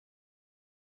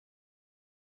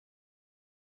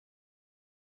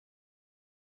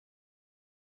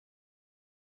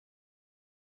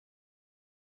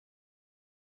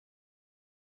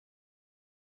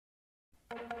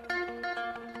One,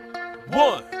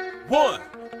 one, one,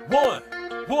 one,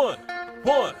 one,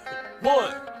 one,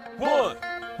 one, one,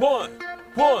 one,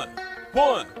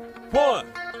 one, one,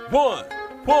 one,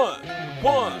 one,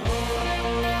 one.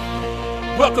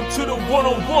 Welcome to the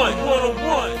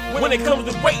one-on-one. When it comes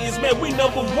to ratings, man, we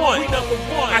number one.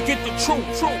 I get the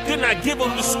truth, then I give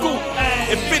them the scoop.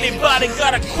 If anybody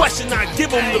got a question, I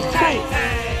give them the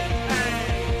proof.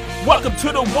 Welcome to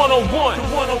the one-on-one.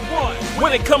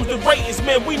 When it comes to ratings,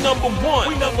 man, we number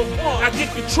one. I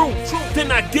get the truth,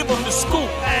 then I give them the scoop.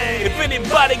 If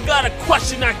anybody got a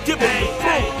question, I give them the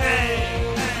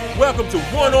proof. Welcome to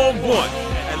one-on-one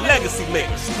at Legacy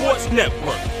Maker Sports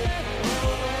Network.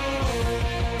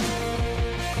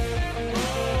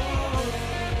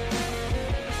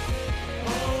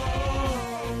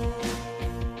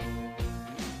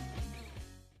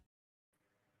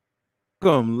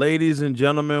 Welcome, ladies and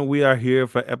gentlemen. We are here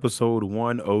for episode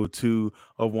 102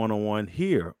 of 101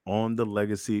 here on the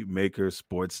Legacy Maker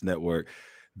Sports Network.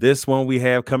 This one we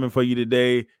have coming for you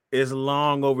today is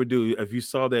long overdue. If you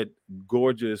saw that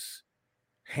gorgeous,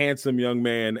 handsome young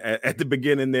man at the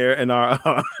beginning there and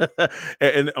our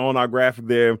and on our graphic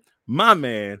there, my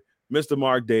man, Mr.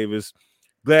 Marc Davis.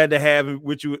 Glad to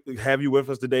have you with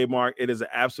us today, Marc. It is an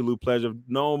absolute pleasure.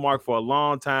 Known Marc for a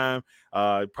long time,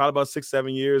 probably about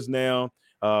 6-7 years now.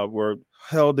 We're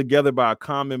held together by a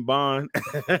common bond.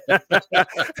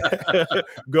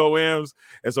 Go Owens.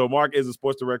 And so Marc is the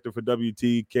sports director for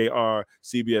WTKR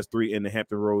CBS 3 in the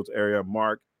Hampton Roads area.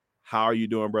 Marc, how are you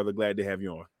doing, brother? Glad to have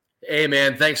you on. Hey,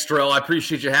 man, thanks, Darrell. I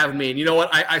appreciate you having me. And you know what?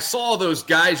 I saw those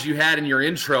guys you had in your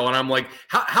intro, and I'm like,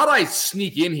 how did I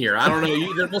sneak in here? I don't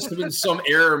know. There must have been some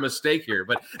error or mistake here.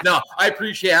 But, no, I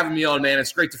appreciate having me on, man.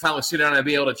 It's great to finally sit down and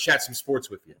be able to chat some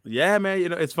sports with you. Yeah, man. You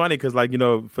know, it's funny because, like, you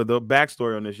know, for the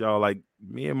backstory on this, y'all, like,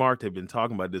 me and Marc have been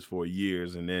talking about this for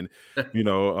years. And then, you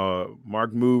know,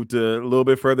 Marc moved a little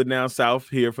bit further down south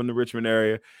here from the Richmond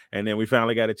area. And then we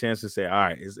finally got a chance to say, all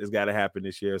right, it's got to happen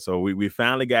this year. So we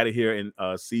finally got it here in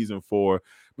season 4,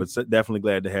 but definitely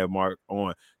glad to have Marc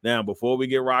on. Now, before we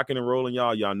get rocking and rolling,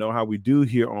 y'all know how we do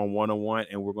here on 101.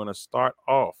 And we're going to start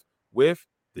off with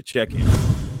the check-in.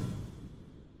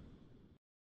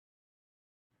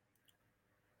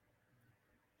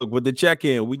 Look, with the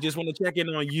check-in, we just want to check in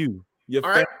on you. Your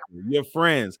family, your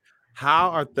friends.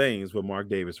 How are things with Marc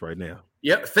Davis right now?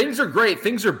 Yeah, things are great.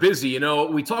 Things are busy. You know,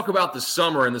 we talk about the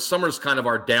summer, and the summer is kind of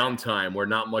our downtime where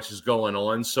not much is going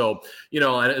on. So, you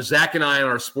know, Zach and I and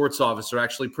our sports office are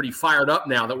actually pretty fired up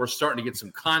now that we're starting to get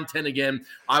some content again.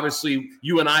 Obviously,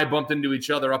 you and I bumped into each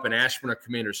other up in Ashburn at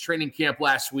Commanders training camp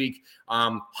last week.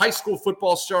 High school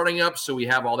football starting up, so we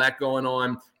have all that going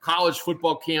on. College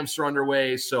football camps are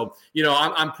underway. So, you know,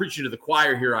 I'm preaching to the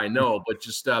choir here, I know, but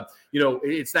just, you know,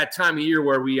 it's that time of year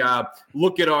where we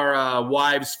look at our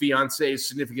wives, fiancés,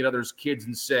 significant others, kids,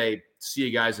 and say, see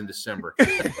you guys in December.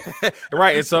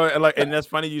 Right. And so, like, and that's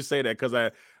funny you say that because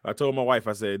I told my wife,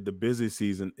 I said, the busy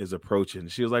season is approaching.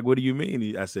 She was like, what do you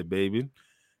mean? I said, baby,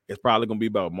 it's probably going to be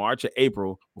about March or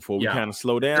April before we kind of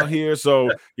slow down here.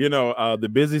 So, you know, the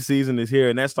busy season is here.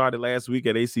 And that started last week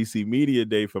at ACC Media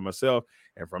Day for myself.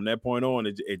 And from that point on,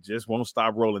 it just won't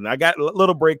stop rolling. I got a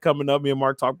little break coming up. Me and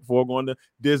Marc talked before going to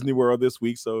Disney World this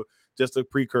week. So just a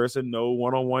precursor, no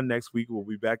one-on-one next week. We'll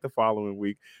be back the following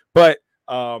week. But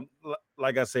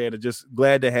like I said, I'm just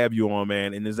glad to have you on,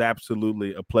 man. And it's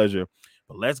absolutely a pleasure.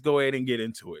 But let's go ahead and get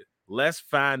into it. Let's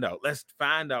find out. Let's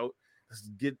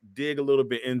dig a little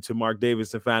bit into Marc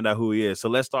Davis and find out who he is. So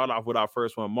let's start off with our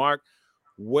first one. Marc,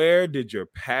 where did your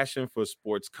passion for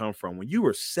sports come from? When you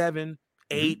were 7,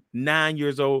 8, 9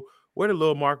 years old, where did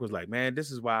little Marc was like, man, this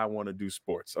is why I want to do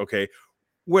sports. Okay.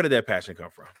 Where did that passion come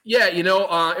from? Yeah, you know,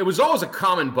 it was always a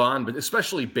common bond, but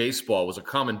especially baseball was a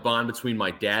common bond between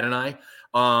my dad and I.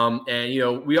 And, you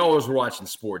know, we always were watching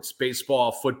sports,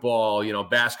 baseball, football, you know,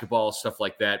 basketball, stuff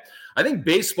like that. I think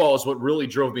baseball is what really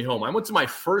drove me home. I went to my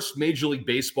first Major League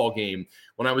Baseball game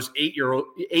when I was 8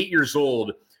 years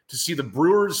old to see the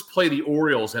Brewers play the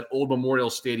Orioles at Old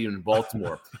Memorial Stadium in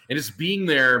Baltimore. And just being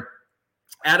there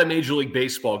at a Major League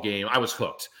Baseball game, I was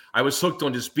hooked. I was hooked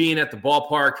on just being at the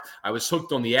ballpark. I was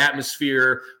hooked on the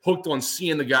atmosphere, hooked on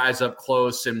seeing the guys up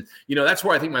close. And, you know, that's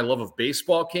where I think my love of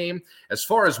baseball came. As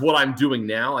far as what I'm doing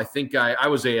now, I think I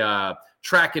was a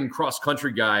track and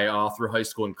cross-country guy all through high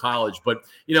school and college. But,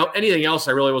 you know, anything else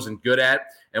I really wasn't good at.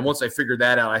 And once I figured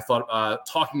that out, I thought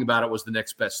talking about it was the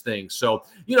next best thing. So,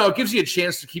 you know, it gives you a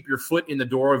chance to keep your foot in the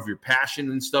door of your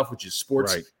passion and stuff, which is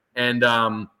sports. Right.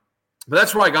 And, but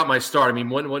that's where I got my start. I mean,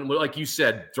 when like you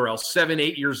said, Darrell, 7,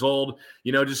 8 years old,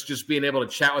 you know, just being able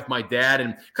to chat with my dad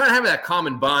and kind of having that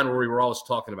common bond where we were always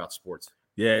talking about sports.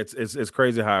 Yeah, it's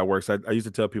crazy how it works. I used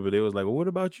to tell people, they was like, well, what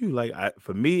about you? Like,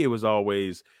 for me, it was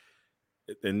always,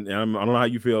 and I don't know how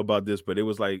you feel about this, but it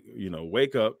was like,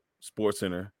 wake up, Sports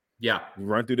Center, Yeah.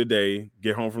 run through the day,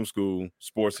 get home from school,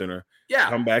 Sports Center, Yeah.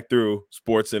 come back through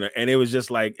Sports Center. And it was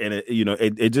just like, and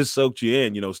it just soaked you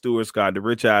in, Stuart Scott, the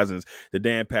Rich Eisens, the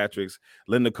Dan Patricks,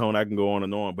 Linda Cohn, I can go on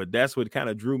and on. But that's what kind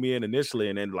of drew me in initially.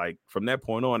 And then, like, from that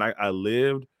point on, I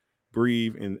lived,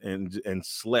 breathed, and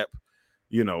slept,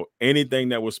 anything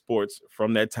that was sports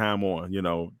from that time on.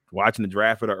 Watching the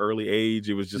draft at an early age.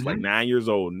 It was just like 9 years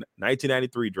old,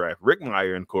 1993 draft, Rick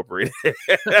Meyer Incorporated.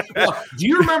 Well, do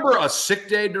you remember a sick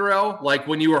day, Darrell? Like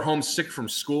when you were homesick from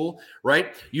school,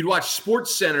 right? You'd watch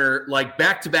Sports Center like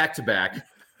back to back to back.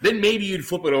 Then maybe you'd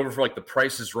flip it over for like The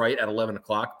Price is Right at 11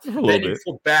 o'clock. Then you'd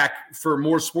flip back for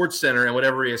more Sports Center and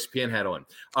whatever ESPN had on.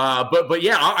 But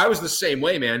yeah, I was the same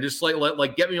way, man. Just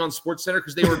like get me on Sports Center,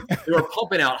 because they were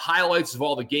pumping out highlights of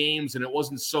all the games, and it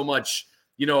wasn't so much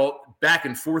back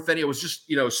and forth. It was just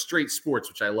straight sports,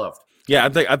 which I loved. Yeah,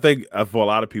 I think for a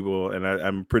lot of people, and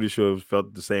I'm pretty sure it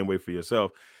felt the same way for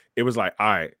yourself. It was like, all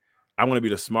right, I want to be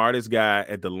the smartest guy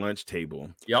at the lunch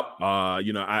table. Yep.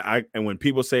 And when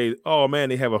people say, "Oh man,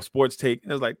 they have a sports take,"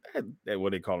 it's like that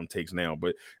what they call them takes now.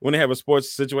 But when they have a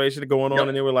sports situation going on,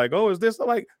 and they were like, "Oh, is this?" I'm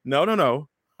like, no.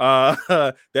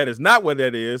 That is not what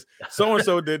that is. So and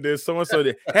so did this. So and so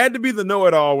did. Had to be the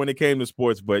know-it-all when it came to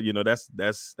sports. But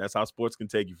that's how sports can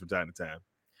take you from time to time.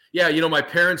 Yeah, my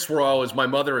parents were always, my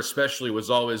mother especially, was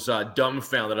always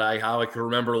dumbfounded how I could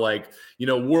remember,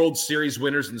 World Series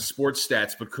winners and sports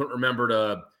stats, but couldn't remember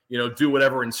to, do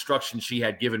whatever instruction she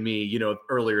had given me,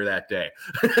 earlier that day.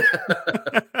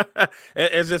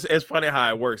 It's funny how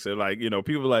it works. And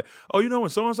people are like, oh, when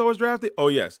so-and-so was drafted? Oh,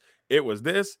 yes. It was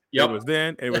this, It was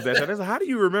then, it was that. So like, how do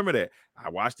you remember that? I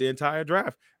watched the entire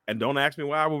draft. And don't ask me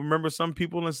why I would remember some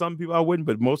people and some people I wouldn't,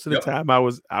 but most of the time I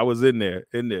was in there.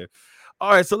 All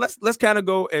right, so let's kind of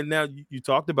go. And now you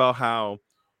talked about how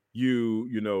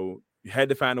you had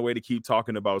to find a way to keep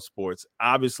talking about sports.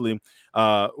 Obviously,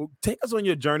 take us on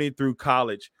your journey through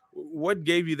college. What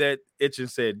gave you that itch and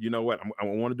said, you know what, I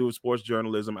want to do sports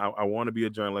journalism. I want to be a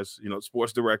journalist,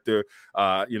 sports director,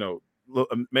 a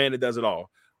man that does it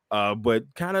all. But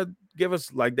kind of give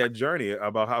us like that journey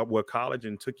about what college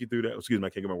and took you through that. Excuse me, I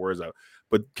can't get my words out.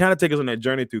 But kind of take us on that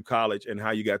journey through college and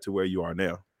how you got to where you are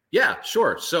now. Yeah,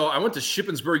 sure. So I went to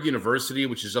Shippensburg University,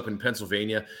 which is up in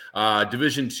Pennsylvania,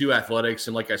 Division II athletics.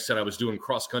 And like I said, I was doing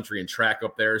cross country and track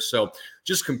up there. So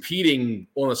just competing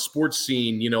on a sports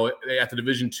scene, at the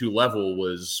Division II level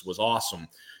was awesome.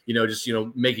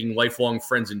 Making lifelong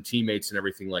friends and teammates and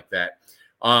everything like that.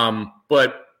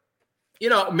 But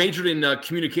majored in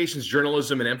communications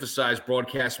journalism and emphasized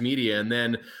broadcast media. And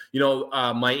then,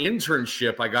 my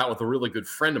internship I got with a really good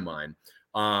friend of mine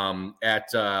at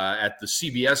the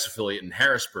CBS affiliate in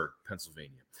Harrisburg,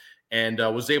 Pennsylvania, and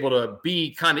was able to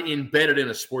be kind of embedded in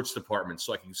a sports department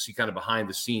so I can see kind of behind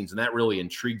the scenes. And that really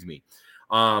intrigued me.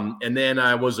 And then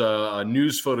I was a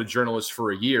news photojournalist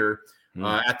for a year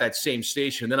at that same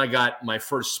station. And then I got my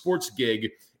first sports gig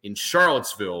in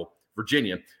Charlottesville,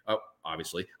 Virginia,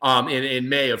 obviously, in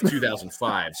May of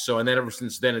 2005. So, and then ever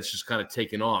since then, it's just kind of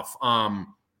taken off.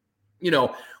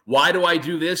 Why do I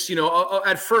do this?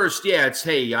 At first, it's,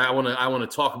 hey, I want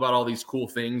to talk about all these cool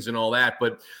things and all that.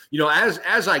 But,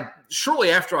 as I shortly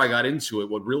after I got into it,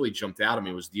 what really jumped out at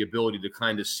me was the ability to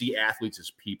kind of see athletes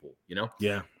as people,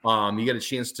 Yeah. You get a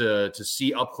chance to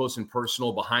see up close and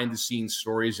personal behind the scenes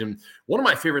stories. And one of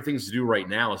my favorite things to do right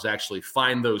now is actually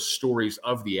find those stories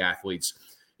of the athletes.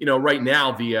 Right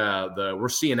now, we're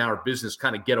seeing our business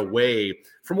kind of get away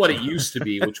from what it used to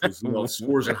be, which was,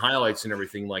 scores and highlights and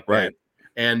everything like that.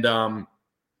 And,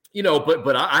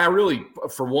 but I really,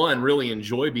 for one, really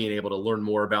enjoy being able to learn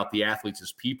more about the athletes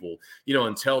as people,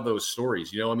 and tell those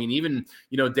stories. Even,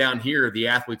 down here, the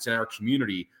athletes in our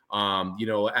community,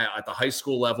 at the high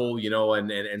school level,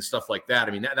 and stuff like that.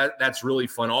 I mean, that's really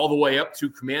fun, all the way up to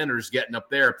commanders getting up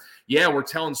there. Yeah, we're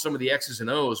telling some of the X's and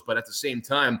O's, but at the same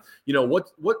time,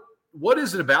 what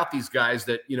is it about these guys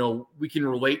that, we can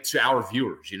relate to our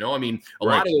viewers? A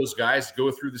lot of those guys go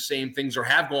through the same things or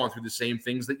have gone through the same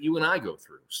things that you and I go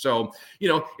through. So,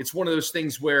 it's one of those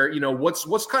things where,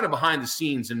 what's kind of behind the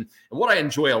scenes, and what I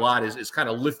enjoy a lot is kind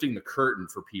of lifting the curtain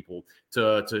for people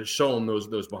to show them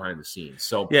those behind the scenes.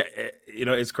 So, yeah,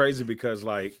 it's crazy because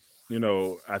I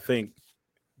think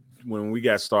when we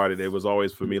got started, it was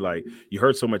always for me, like, you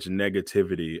heard so much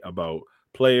negativity about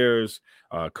players,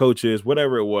 coaches,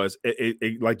 whatever it was.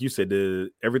 It like you said,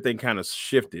 everything kind of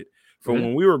shifted from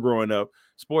when we were growing up,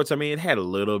 sports, I mean, it had a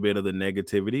little bit of the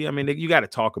negativity. I mean, you got to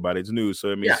talk about it. It's news.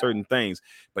 So, I mean, certain things.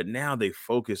 But now they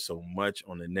focus so much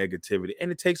on the negativity,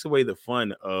 and it takes away the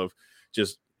fun of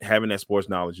just having that sports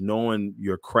knowledge, knowing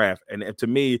your craft. And to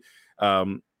me,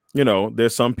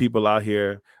 there's some people out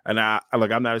here, and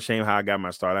I'm not ashamed how I got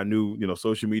my start. I knew,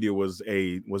 social media was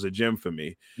a gem for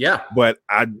me. Yeah. But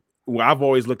I've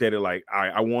always looked at it like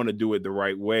I want to do it the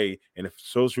right way. And if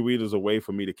social media is a way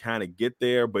for me to kind of get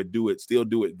there, but still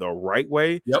do it the right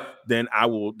way, then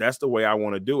that's the way I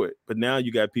want to do it. But now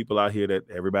you got people out here that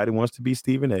everybody wants to be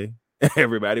Stephen A.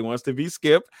 Everybody wants to be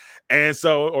Skip. And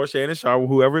so, or Shannon Sharp,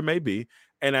 whoever it may be.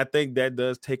 And I think that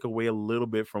does take away a little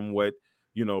bit from what,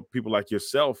 people like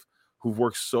yourself who've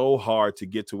worked so hard to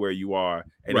get to where you are.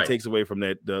 And it takes away from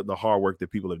that, the hard work that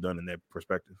people have done in that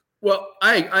perspective. Well,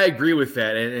 I agree with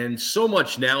that. And so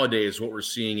much nowadays, what we're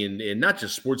seeing in not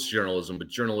just sports journalism, but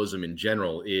journalism in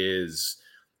general is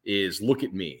look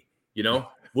at me,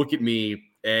 look at me.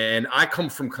 And I come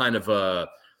from kind of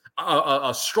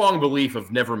a strong belief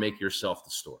of never make yourself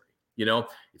the story.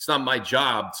 It's not my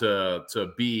job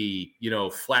to be,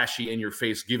 flashy in your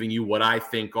face, giving you what I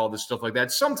think, all this stuff like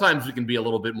that. Sometimes we can be a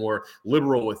little bit more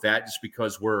liberal with that just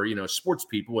because we're, sports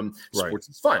people and sports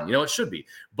is fun. It should be.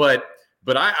 But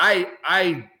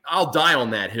I'll die on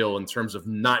that hill in terms of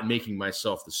not making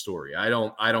myself the story. I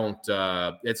don't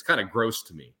it's kind of gross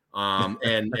to me. And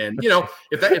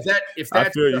if that's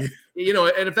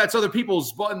and if that's other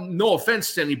people's, no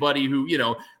offense to anybody who,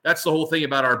 that's the whole thing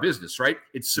about our business, right?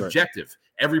 It's subjective.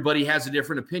 Everybody has a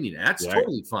different opinion. That's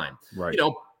totally fine. Right.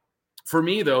 For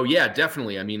me though, yeah,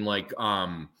 definitely. I mean, like,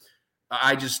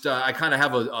 I just, I kind of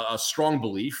have a strong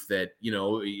belief that,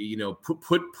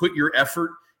 put your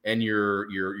effort and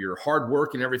your hard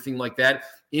work and everything like that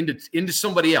into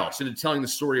somebody else, into telling the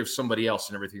story of somebody else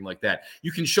and everything like that.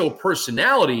 You can show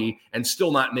personality and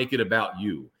still not make it about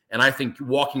you. And I think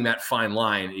walking that fine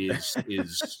line is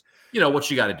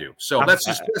what you got to do. So that's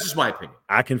just my opinion.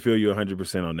 I can feel you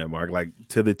 100% on that, Mark, like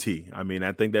to the T. I mean,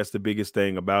 I think that's the biggest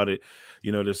thing about it.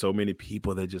 There's so many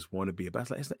people that just want to be about,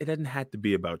 it doesn't have to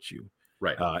be about you.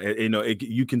 Right.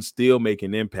 You can still make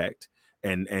an impact.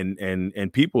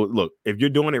 And people, look, if you're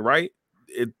doing it right,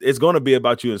 it's going to be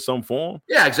about you in some form.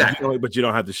 Yeah, exactly. But you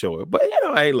don't have to show it. But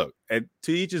hey, look,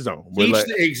 to each his own.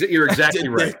 You're exactly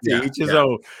right. To each his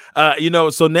own.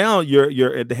 So now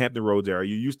you're at the Hampton Roads area.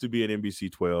 You used to be at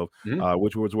NBC 12,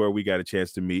 which was where we got a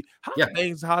chance to meet. How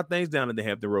are things down at the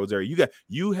Hampton Roads area?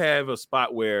 You have a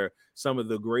spot where some of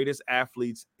the greatest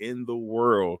athletes in the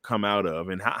world come out of,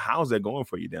 and how's that going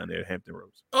for you down there at Hampton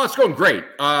Roads? Oh, it's going great.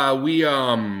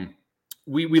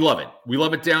 We love it. We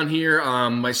love it down here.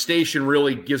 My station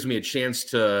really gives me a chance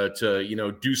to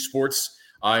do sports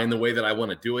in the way that I want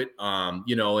to do it.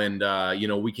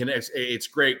 We can. It's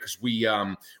great because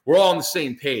we're all on the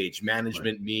same page.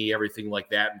 Management, me, everything like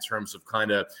that, in terms of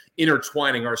kind of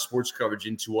intertwining our sports coverage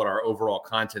into what our overall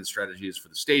content strategy is for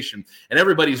the station, and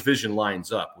everybody's vision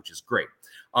lines up, which is great.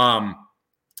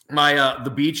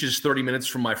 The beach is 30 minutes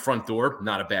from my front door.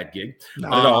 Not a bad gig.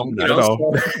 Not at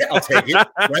all. So I'll take it.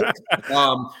 Right.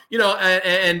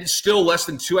 And still less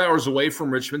than 2 hours away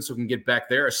from Richmond, so we can get back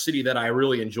there. A city that I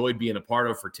really enjoyed being a part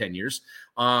of for 10 years.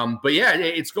 But yeah,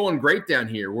 it's going great down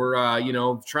here.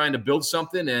 We're trying to build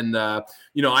something, and I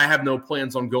have no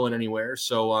plans on going anywhere.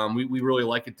 So we really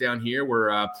like it down here.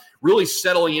 We're really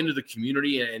settling into the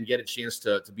community and get a chance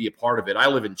to be a part of it. I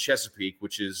live in Chesapeake,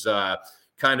 which is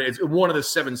it's one of the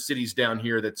 7 cities down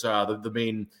here that's the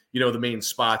main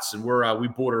spots, and we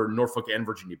border Norfolk and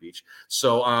Virginia Beach.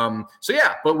 So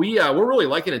yeah, but we're really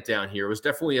liking it down here. It was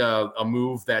definitely a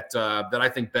move that I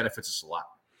think benefits us a lot.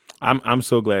 I'm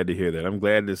so glad to hear that. I'm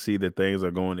glad to see that things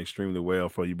are going extremely well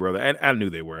for you, brother. And I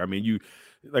knew they were. I mean, you,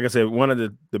 like I said, one of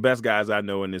the best guys I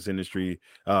know in this industry.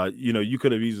 You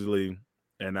could have easily.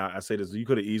 And I say this, you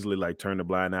could have easily like turned a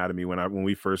blind eye to me when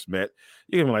we first met.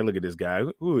 You can be like, look at this guy.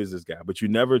 Who is this guy? But you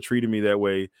never treated me that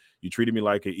way. You treated me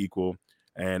like an equal.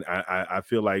 And I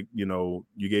feel like, you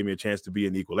gave me a chance to be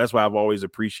an equal. That's why I've always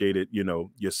appreciated,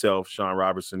 yourself, Sean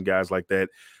Robertson, guys like that.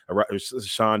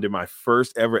 Sean did my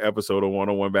first ever episode of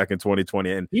 101 back in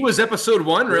 2020. And he was episode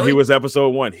 1, really? He was episode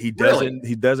 1. He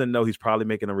doesn't know he's probably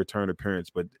making a return appearance.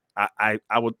 But I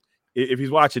would, if he's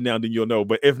watching now, then you'll know.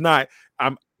 But if not,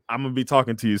 I'm gonna be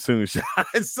talking to you soon, Sean.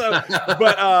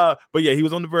 But yeah, he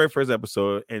was on the very first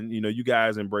episode, and you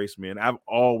guys embraced me, and I've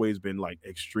always been like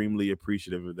extremely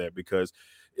appreciative of that because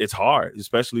it's hard,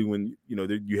 especially when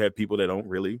you have people that don't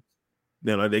really,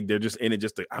 they're just in it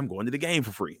I'm going to the game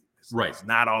for free. It's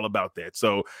not all about that.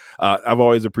 So I've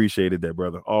always appreciated that,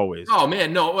 brother. Always. Oh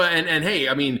man, no, and hey,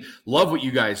 I mean, love what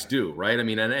you guys do, right? I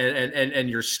mean, and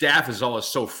your staff is always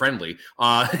so friendly.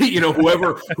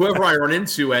 Whoever I run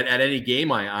into at any game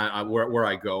where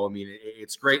I go, I mean,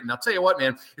 it's great. And I'll tell you what,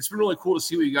 man, it's been really cool to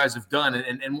see what you guys have done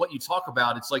and what you talk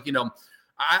about. It's like, it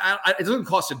doesn't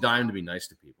cost a dime to be nice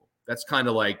to people. That's kind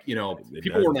of like,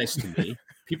 people were nice to me.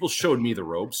 People showed me the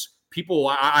ropes. People,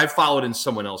 I followed in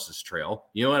someone else's trail.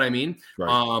 You know what I mean? Right.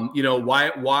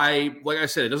 Why? Like I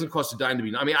said, it doesn't cost a dime to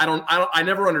be. I mean, I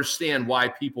never understand why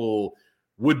people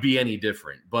would be any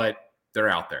different, but they're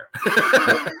out there.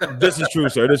 This is true,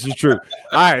 sir. This is true.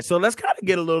 All right, so let's kind of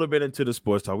get a little bit into the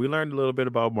sports talk. We learned a little bit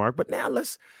about Marc, but now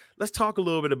let's talk a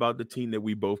little bit about the team that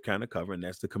we both kind of cover, and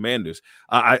that's the Commanders.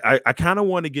 I kind of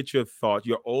want to get your thoughts,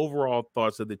 your overall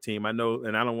thoughts of the team. I know,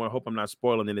 and I hope I'm not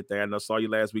spoiling anything. I saw you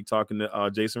last week talking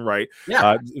to Jason Wright.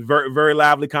 Yeah, very very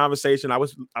lively conversation. I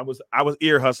was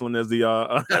ear hustling, as the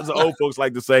as the old folks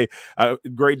like to say.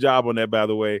 Great job on that, by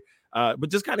the way. But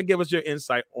just kind of give us your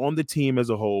insight on the team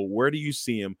as a whole. Where do you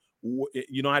see him?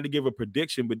 You don't have to give a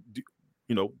prediction, but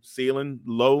ceiling,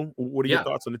 low. What are your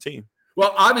thoughts on the team?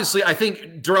 Well, obviously, I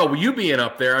think, Darrell, with you being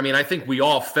up there, I mean, I think we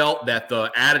all felt that the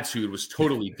attitude was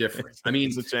totally different. I mean,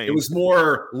 it was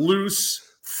more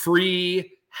loose,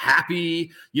 free,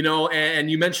 happy,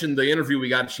 and you mentioned the interview we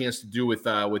got a chance to do with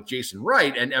Jason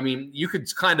Wright. And I mean, you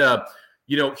could kind of,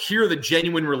 hear the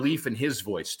genuine relief in his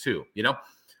voice too,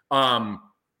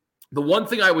 The one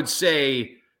thing I would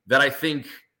say that I think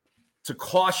to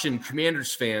caution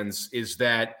Commanders fans is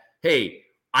that, hey,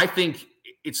 I think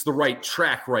it's the right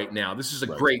track right now. This is a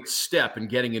great step in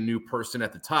getting a new person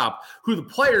at the top who the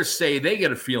players say they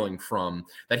get a feeling from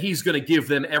that he's going to give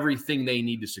them everything they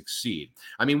need to succeed.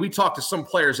 I mean, we talked to some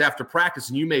players after practice,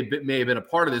 and you may have been a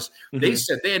part of this. Mm-hmm. They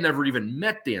said they had never even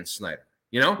met Dan Snyder,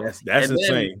 That's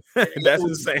insane. That's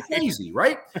insane. Crazy,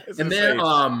 right? That's and insane.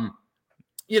 Then,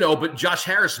 but Josh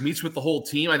Harris meets with the whole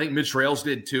team. I think Mitch Rails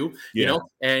did too,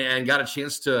 and got a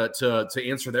chance to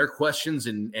answer their questions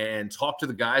and talk to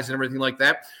the guys and everything like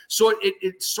that. So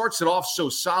it starts it off so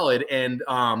solid. And,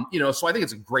 so I think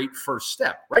it's a great first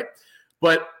step, right?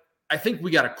 But I think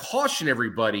we got to caution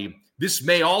everybody. This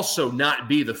may also not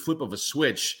be the flip of a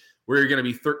switch where you're going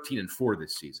to be 13-4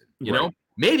 this season, you know?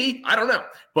 Maybe, I don't know.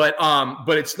 But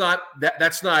it's not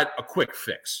that's not a quick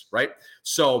fix, right?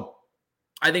 So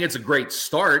I think it's a great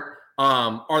start.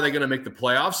 Are they going to make the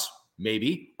playoffs?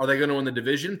 Maybe. Are they going to win the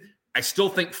division? I still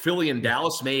think Philly and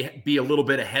Dallas may be a little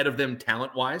bit ahead of them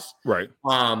talent-wise. Right.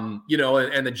 And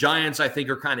the Giants, I think,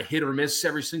 are kind of hit or miss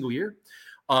every single year.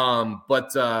 Who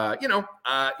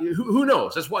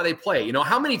knows? That's why they play.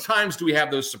 How many times do we have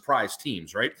those surprise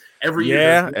teams, right? Every year.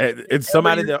 Yeah, it's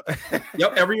somebody that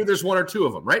every year there's one or two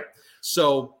of them, right?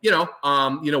 So,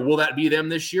 will that be them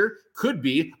this year? Could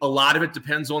be. A lot of it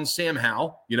depends on Sam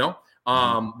Howell, we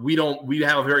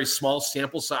have a very small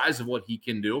sample size of what he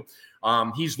can do.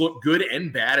 He's looked good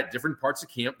and bad at different parts of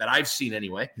camp that I've seen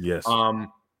anyway. Yes.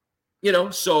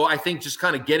 So I think just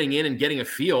kind of getting in and getting a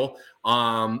feel.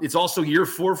 It's also year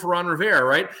 4 for Ron Rivera,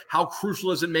 right? How crucial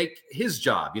does it make his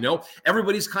job?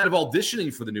 Everybody's kind of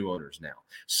auditioning for the new owners now.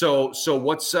 So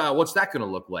what's that going to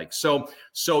look like? So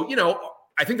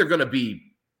I think they're going to be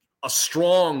a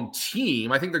strong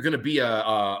team. I think they're going to be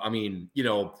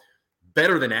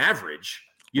better than average.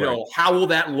 How will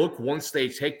that look once they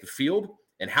take the field?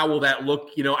 And how will that look,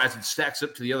 as it stacks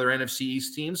up to the other NFC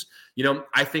East teams?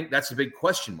 I think that's a big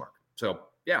question mark. So,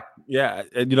 yeah. Yeah.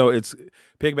 And, it's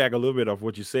piggyback a little bit off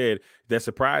what you said. That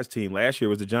surprise team last year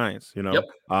was the Giants, Yep.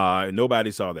 Nobody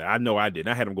saw that. I know I did.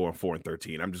 I had them going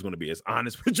 4-13. I'm just going to be as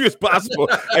honest with you as possible.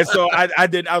 And so I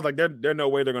did. I was like, there's no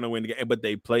way they're going to win the game, but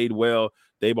they played well.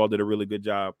 They all did a really good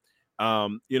job.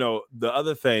 The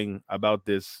other thing about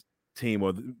this team,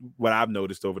 or what I've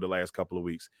noticed over the last couple of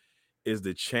weeks, is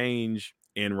the change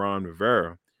in Ron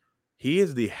Rivera. He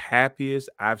is the happiest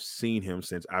I've seen him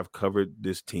since I've covered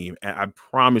this team. And I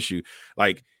promise you,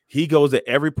 he goes to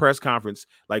every press conference,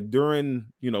 during,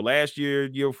 last year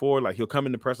before, he'll come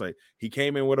in the press, he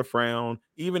came in with a frown.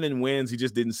 Even in wins, he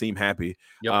just didn't seem happy.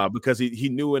 Yep. Because he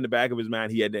knew in the back of his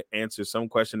mind he had to answer some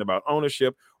question about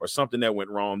ownership or something that went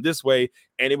wrong this way.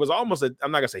 And it was almost,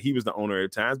 I'm not going to say he was the owner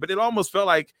at times, but it almost felt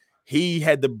like he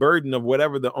had the burden of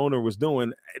whatever the owner was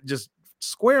doing just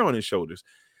square on his shoulders.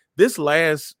 This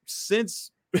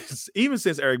since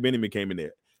Eric Benjamin came in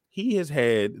there, he has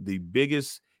had the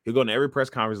biggest. He'll go to every press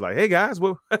conference hey guys,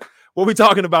 what we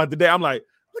talking about today? I'm like,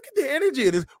 look at the energy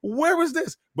of this. Where was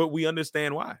this? But we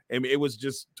understand why. I mean, it was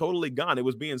just totally gone. It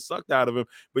was being sucked out of him.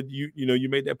 But you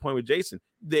made that point with Jason.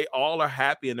 They all are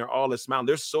happy and they're all smiling.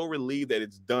 They're so relieved that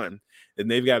it's done, and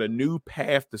they've got a new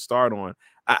path to start on.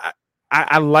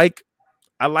 I like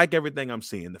everything I'm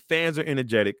seeing. The fans are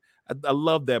energetic. I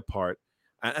love that part.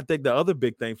 I think the other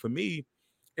big thing for me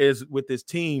is with this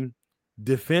team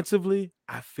defensively,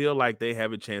 I feel like they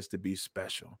have a chance to be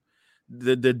special.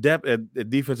 The depth at the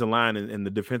defensive line and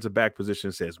the defensive back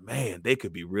position says, man, they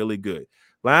could be really good.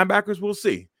 Linebackers, we'll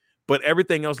see. But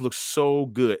everything else looks so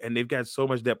good, and they've got so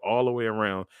much depth all the way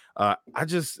around. I'm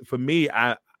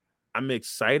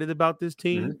excited about this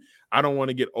team. Mm-hmm. I don't want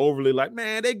to get overly like,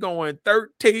 man, they going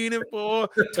 13-4,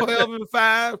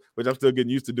 12-5, which I'm still getting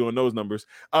used to doing those numbers.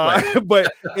 Right.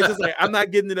 But it's just like I'm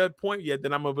not getting to that point yet.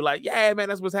 Then I'm gonna be like, yeah, man,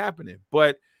 that's what's happening.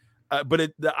 But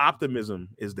the optimism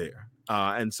is there,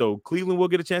 and so Cleveland will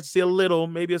get a chance to see a little,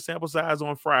 maybe a sample size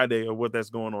on Friday of what that's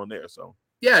going on there. So.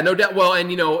 Yeah, no doubt. Well,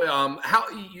 and how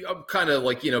I'm kind of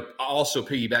like also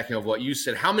piggybacking off what you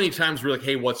said. How many times we're like,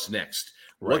 hey, what's next?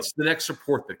 Right. What's the next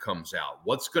report that comes out?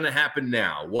 What's going to happen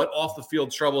now? What off the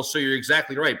field trouble? So you're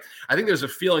exactly right. I think there's a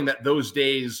feeling that those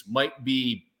days might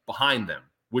be behind them,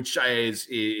 which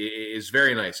is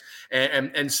very nice.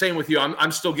 And same with you.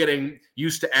 I'm still getting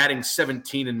used to adding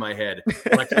 17 in my head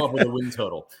when I come up with a win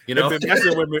total. And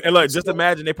look, just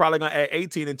imagine they're probably going to add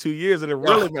 18 in 2 years, and it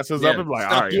really messes up. I'm like,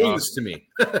 stop all right, doing this to me.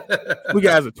 We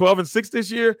guys are 12-6 this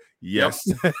year. Yes.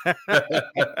 Yep.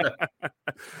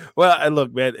 Well, and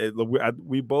look, man,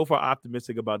 we both are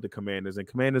optimistic about the Commanders, and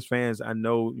Commanders fans. I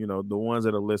know, the ones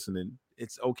that are listening.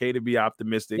 It's okay to be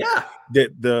optimistic. Yeah.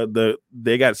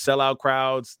 They got sellout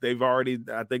crowds.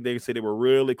 I think they said they were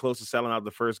really close to selling out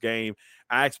the first game.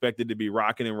 I expected to be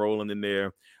rocking and rolling in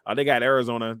there. They got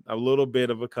Arizona a little bit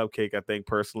of a cupcake, I think,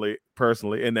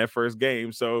 personally in that first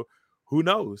game. So who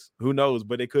knows?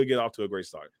 But they could get off to a great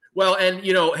start. Well, and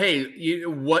hey,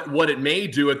 what it may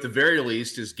do at the very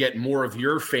least is get more of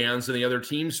your fans and the other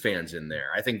team's fans in there.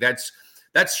 I think that's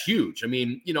huge. I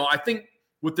mean, I think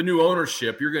with the new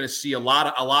ownership, you're going to see a lot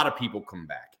of people come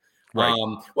back. Right.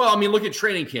 Well, I mean, look at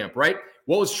training camp, right?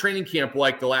 What was training camp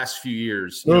like the last few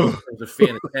years in terms of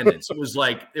fan attendance? It was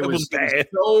like it was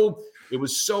so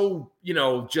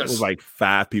just it was like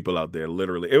 5 people out there,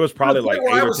 literally. It was probably like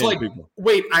 8 or 10 people.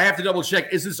 Wait, I have to double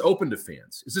check. Is this open to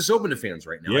fans? Is this open to fans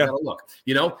right now? Yeah. I gotta look.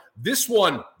 This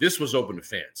was open to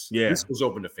fans. Yeah. This was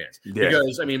open to fans. Yeah.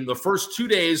 Because I mean, the first 2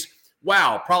 days,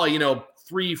 wow, probably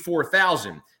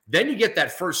 3,000-4,000. Then you get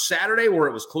that first Saturday where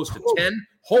it was close to 10.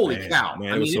 Holy cow.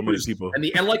 Man, I mean, so many people.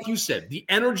 And like you said, the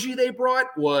energy they brought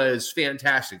was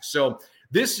fantastic. So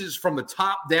this is from the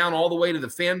top down all the way to the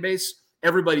fan base.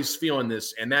 Everybody's feeling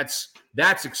this, and that's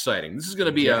exciting. This is going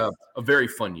to be a very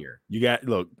fun year.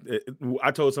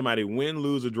 I told somebody, win,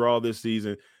 lose, or draw this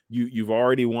season, you've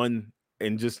already won,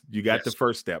 and just you got the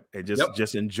first step, and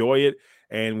just enjoy it,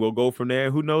 and we'll go from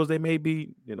there. Who knows? They may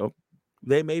be,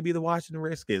 they may be the Washington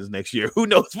Redskins next year. Who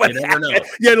knows what happens?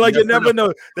 Yeah, you never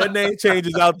know. That name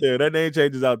changes out there.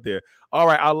 All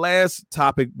right, our last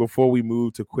topic before we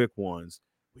move to quick ones.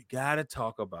 We got to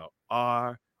talk about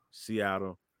our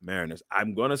Seattle Mariners.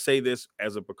 I'm going to say this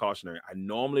as a precautionary. I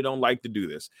normally don't like to do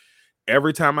this.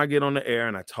 Every time I get on the air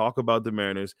and I talk about the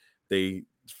Mariners, they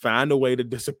find a way to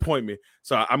disappoint me.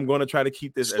 So I'm going to try to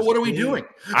keep this. So what are we doing?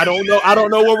 I don't know. I don't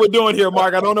know what we're doing here,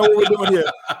 Mark. I don't know what we're doing here.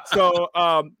 So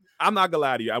I'm not gonna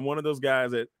lie to you. I'm one of those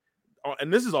guys that,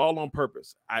 and this is all on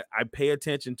purpose. I pay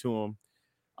attention to them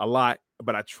a lot,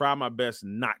 but I try my best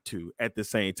not to at the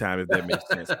same time, if that makes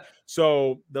sense.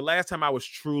 So the last time I was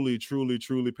truly paying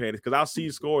attention, because I'll see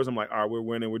scores. I'm like, all right, we're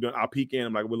winning. We're doing. I'll peek in.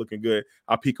 I'm like, we're looking good.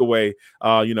 I'll peek away.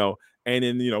 And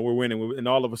then we're winning. And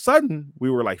all of a sudden, we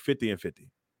were like 50-50.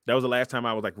 That was the last time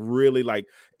I was like really like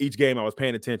each game I was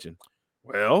paying attention.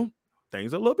 Well,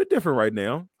 things are a little bit different right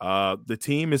now. The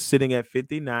team is sitting at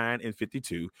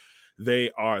 59-52.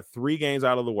 They are 3 games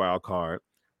out of the wild card.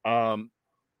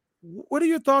 What are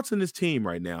your thoughts on this team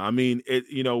right now? I mean,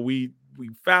 we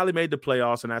finally made the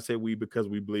playoffs, and I say we because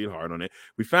we bleed hard on it.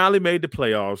 We finally made the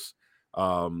playoffs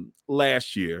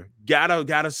last year. Got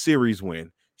a series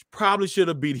win. Probably should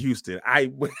have beat Houston.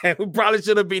 Probably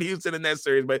should have beat Houston in that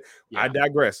series, but I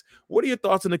digress. What are your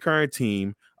thoughts on the current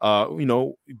team?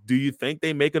 Do you think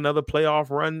they make another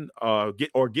playoff run,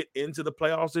 get into the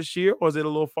playoffs this year, or is it a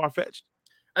little far-fetched?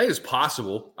 I think it's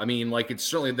possible. I mean, like it's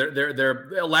certainly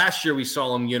they're last year we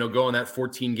saw them, go on that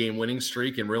 14-game winning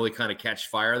streak and really kind of catch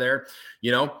fire there.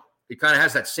 It kind of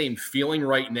has that same feeling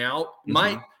right now.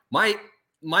 Mm-hmm.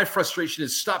 my frustration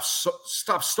is stop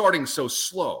starting so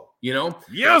slow,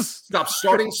 Yes. Stop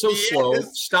starting so slow.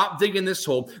 Stop digging this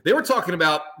hole. They were talking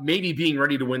about maybe being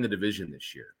ready to win the division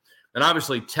this year. And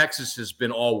obviously Texas has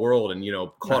been all world and,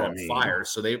 caught on fire.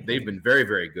 So they've been very,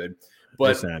 very good.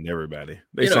 But they signed everybody.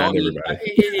 Everybody.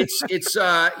 It's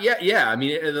yeah. I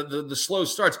mean, the slow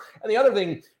starts. And the other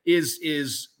thing is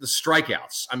the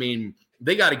strikeouts. I mean,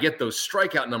 they got to get those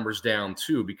strikeout numbers down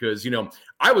too, because,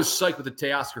 I was psyched with the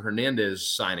Teoscar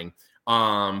Hernandez signing,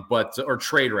 or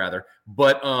trade rather.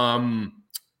 But,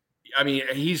 I mean,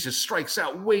 he just strikes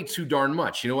out way too darn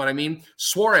much. You know what I mean?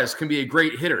 Suarez can be a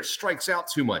great hitter, strikes out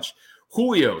too much.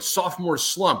 Julio, sophomore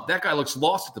slump. That guy looks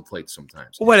lost at the plate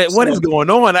sometimes. What is going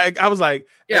on? I was like,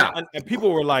 yeah. And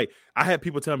people were like, I had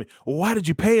people tell me, well, why did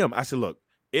you pay him? I said, look,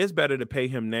 it's better to pay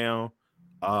him now,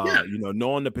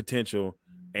 knowing the potential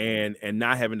and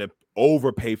not having to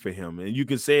overpay for him. And you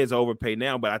can say it's overpay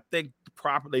now, but I think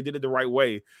they did it the right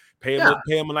way. Pay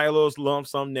him a nice little lump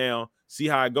sum now. See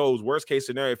how it goes. Worst case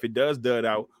scenario, if it does dud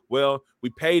out, well, we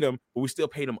paid him, but we still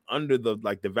paid him under the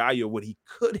value of what he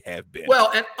could have been.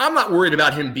 Well, and I'm not worried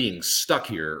about him being stuck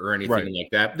here or anything like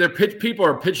that. People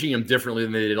are pitching him differently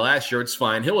than they did last year. It's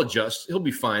fine. He'll adjust. He'll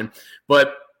be fine.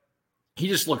 But he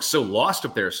just looks so lost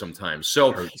up there sometimes.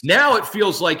 So now it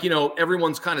feels like,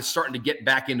 everyone's kind of starting to get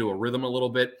back into a rhythm a little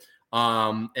bit.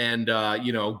 Going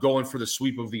for the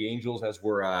sweep of the Angels as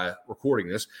we're recording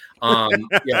this. Yeah,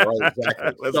 right,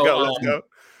 exactly. Let's go.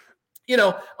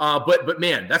 But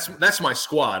man, that's my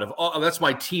squad that's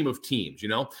my team of teams,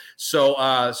 So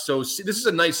this is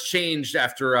a nice change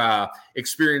after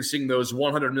experiencing those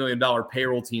 $100 million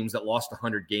payroll teams that lost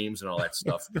 100 games and all that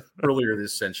stuff earlier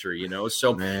this century,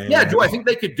 So yeah, do I think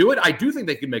they could do it? I do think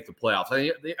they could make the playoffs.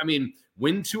 I mean,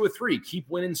 win 2 or 3, keep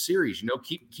winning series,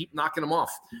 keep knocking them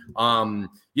off,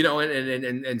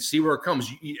 and see where it comes.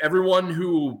 Everyone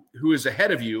who is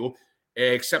ahead of you,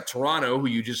 except Toronto, who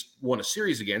you just won a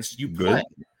series against, you play.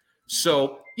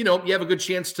 So, you have a good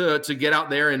chance to get out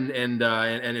there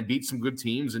and beat some good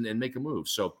teams and make a move.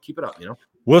 So keep it up,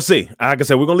 We'll see. Like I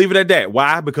said, we're going to leave it at that.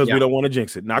 Why? Because we don't want to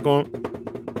jinx it. Not going.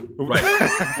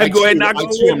 Right. Go ahead and knock on.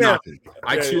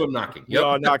 I too am knocking. Yep.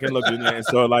 Y'all knocking, looking. And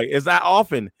so, it's not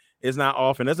often. It's not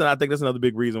often. I think that's another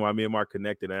big reason why me and Mark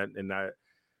connected.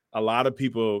 A lot of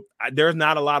people, there's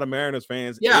not a lot of Mariners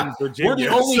fans in Virginia. We're the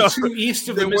only 2 east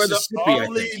of the Mississippi. We're the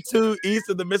only 2 east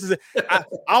of the Mississippi.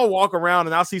 I'll walk around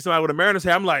and I'll see somebody with a Mariners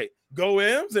hat. I'm like, go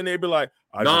M's? And they'd be like,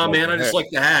 nah, man, I just like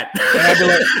the hat.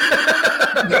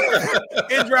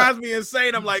 It drives me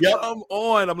insane. I'm like, come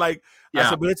on. I'm like, I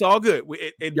said, but it's all good.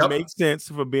 It makes sense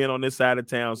for being on this side of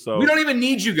town. So we don't even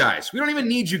need you guys. You don't even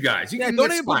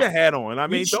put the hat on. I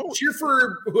mean, don't cheer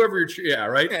for whoever you're cheering. Yeah,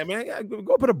 right. Yeah, man.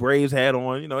 Go put a Braves hat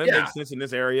on. It makes sense in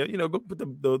this area. Go put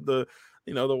the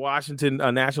Washington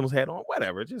Nationals hat on.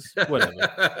 Whatever. Just whatever.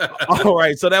 All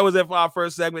right. So that was it for our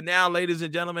first segment. Now, ladies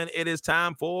and gentlemen, it is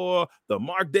time for the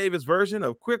Marc Davis version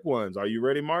of Quick Ones. Are you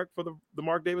ready, Mark, for the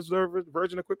Marc Davis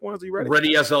version of Quick Ones? Are you ready?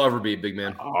 Ready as I'll ever be, big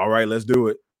man. All right. Let's do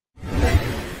it.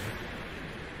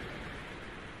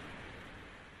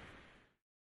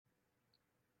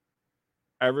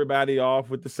 Everybody off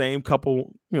with the same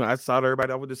couple. I started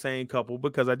everybody off with the same couple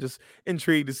because I just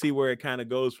intrigued to see where it kind of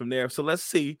goes from there. So let's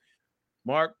see.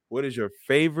 Mark, what is your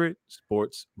favorite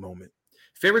sports moment?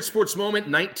 Favorite sports moment,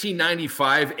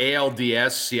 1995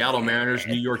 ALDS, Seattle Mariners,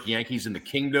 New York Yankees in the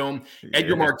Kingdom.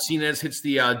 Edgar Martinez hits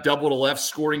the double to left,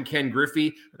 scoring Ken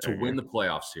Griffey to win the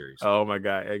playoff series. Oh, my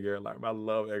God, Edgar. I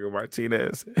love Edgar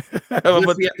Martinez.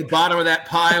 Griffey at the bottom of that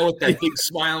pile with that big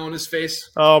smile on his face.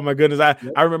 Oh, my goodness.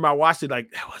 I remember I watched it I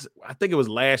think it was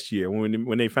last year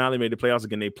when they finally made the playoffs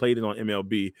again. They played it on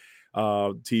MLB.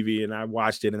 TV, and I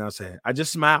watched it and I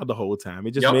just smiled the whole time.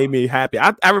 It just made me happy.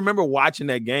 I remember watching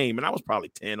that game and I was probably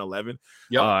 10, 11.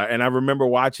 And I remember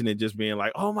watching it just being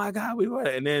like, oh my God, we won.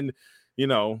 And then,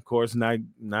 of course, not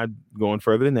going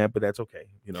further than that, but that's okay.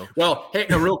 Well, hey,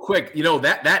 real quick,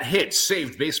 that hit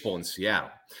saved baseball in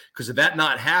Seattle, because if that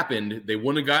not happened, they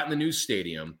wouldn't have gotten the new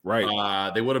stadium.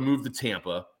 Right. They would have moved to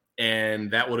Tampa,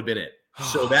 and that would have been it.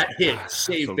 So that hit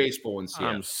saved baseball in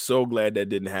Seattle. I'm so glad that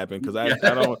didn't happen, because I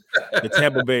don't the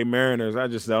Tampa Bay Mariners. I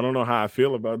don't know how I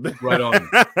feel about that. Right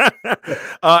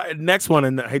on. Next one,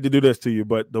 and I hate to do this to you,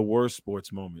 but the worst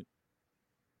sports moment.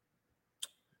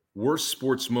 Worst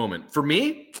sports moment for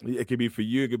me? It could be for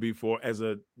you. It could be for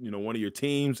one of your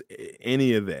teams.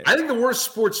 Any of that. I think the worst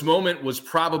sports moment was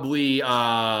probably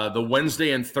the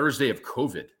Wednesday and Thursday of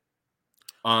COVID.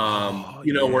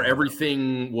 Where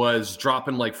everything was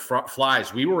dropping like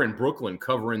flies. We were in Brooklyn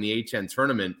covering the A10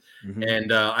 tournament. Mm-hmm.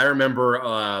 And I remember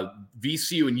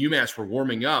VCU and UMass were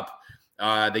warming up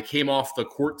They came off the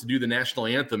court to do the national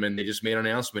anthem, and they just made an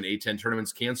announcement: A10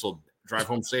 tournaments canceled. Drive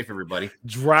home safe, everybody.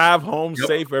 Drive home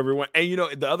safe, everyone. And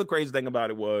the other crazy thing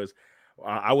about it was,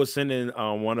 I was sending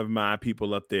one of my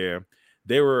people up there.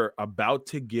 They were about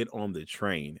to get on the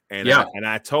train, and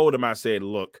I told them, I said,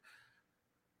 "Look,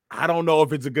 I don't know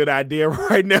if it's a good idea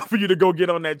right now for you to go get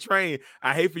on that train.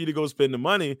 I hate for you to go spend the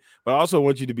money, but I also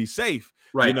want you to be safe."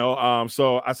 Right.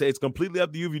 So I said it's completely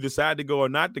up to you if you decide to go or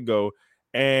not to go.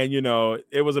 And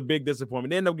it was a big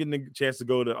disappointment. They ended up getting a chance to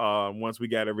go to once we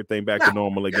got everything back to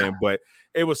normal again, but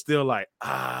it was still like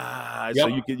so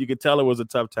you could tell it was a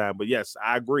tough time. But yes,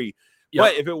 I agree. Yep.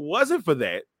 But if it wasn't for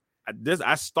that,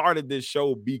 I started this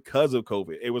show because of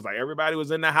COVID. It was like everybody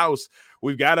was in the house.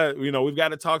 We've got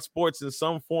to talk sports in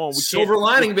some form. Silver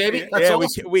lining, baby. That's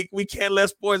awesome. We can't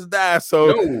let sports die.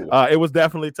 So it was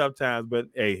definitely tough times. But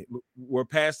hey, we're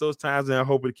past those times, and I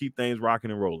hope to keep things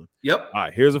rocking and rolling. Yep. All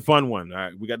right, here's a fun one. All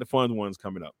right, we got the fun ones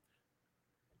coming up.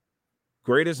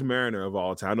 Greatest Mariner of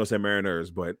all time. I know it's Mariners,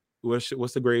 but who's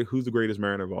the greatest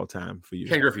Mariner of all time for you?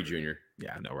 Ken Griffey Jr.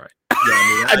 Yeah, I know, right?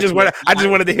 Yeah, I just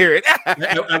wanted to hear it.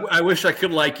 I wish I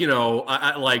could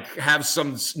have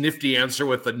some nifty answer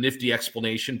with a nifty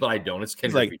explanation, but I don't. It's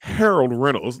Ken Griffey. Harold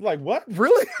Reynolds. Like what?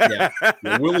 Really? Yeah.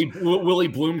 Willie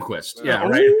Bloomquist. Yeah,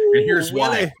 right. And here's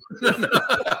why.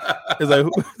 It's like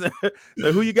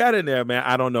who you got in there, man?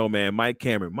 I don't know, man. Mike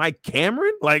Cameron. Mike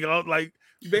Cameron? Mike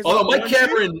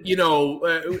Cameron,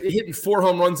 hitting 4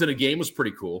 home runs in a game was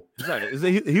pretty cool.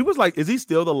 Is he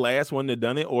still the last one that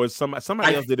done it, or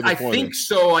somebody else did it before? I think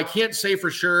so. I can't say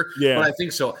for sure, but I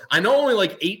think so. I know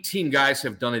only 18 guys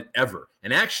have done it ever.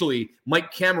 And actually,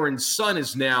 Mike Cameron's son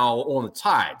is now on the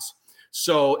Tides.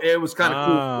 So it was kind of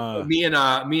cool. Me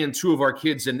and 2 of our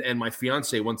kids and my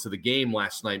fiance went to the game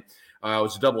last night. It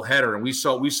was a doubleheader, and we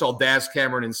saw Daz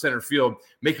Cameron in center field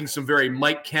making some very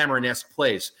Mike Cameron-esque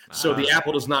plays. So the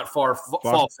apple does not fall far. I'm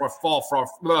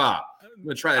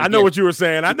gonna try that. I know what you were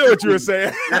saying.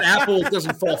 That apple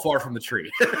doesn't fall far from the tree.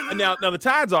 now the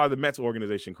Tides are the Mets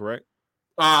organization, correct?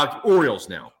 Orioles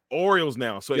now.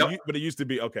 So but it used to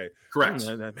be okay. Correct.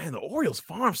 Man, the Orioles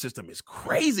farm system is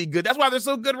crazy good. That's why they're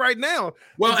so good right now.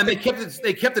 Well, and they kept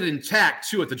it intact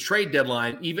too at the trade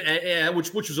deadline, even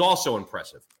which was also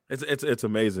impressive. It's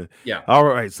amazing. Yeah. All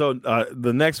right. So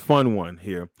the next fun one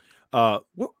here.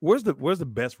 Where's the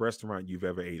best restaurant you've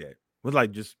ever ate at? Was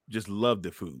like just love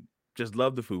the food. Just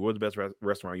love the food. What's the best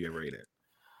restaurant you ever ate at?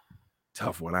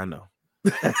 Tough one, I know.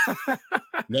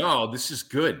 No, this is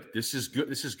good. So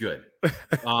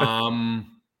I'm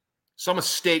a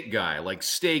steak guy. Like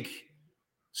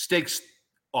steak's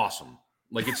awesome.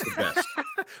 Like it's the best.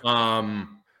 I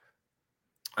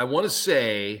want to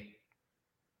say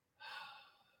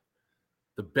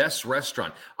the best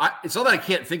restaurant. It's not that I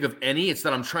can't think of any. It's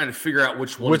that I'm trying to figure out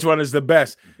which one is the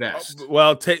best.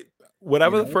 Well, take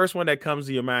whatever the first one that comes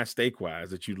to your mind, steak wise,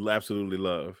 that you absolutely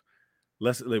love.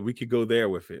 We could go there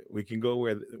with it. We can go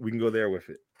there with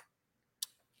it.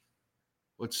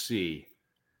 Let's see.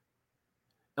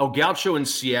 El Gaucho in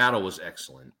Seattle was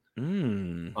excellent.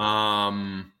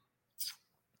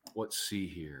 Let's see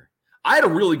here. I had a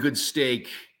really good steak.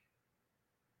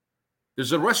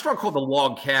 There's a restaurant called the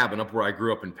Log Cabin up where I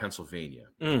grew up in Pennsylvania.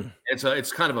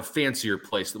 It's kind of a fancier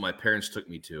place that my parents took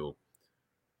me to.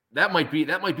 That might be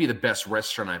the best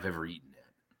restaurant I've ever eaten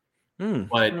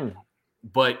at.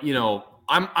 But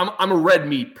I'm a red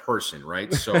meat person,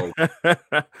 right? So,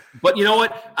 but you know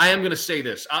what? I am going to say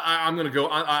this. I'm going to go.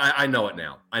 I know it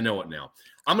now. I'm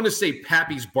going to say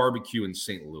Pappy's Barbecue in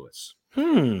St. Louis.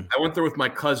 I went there with my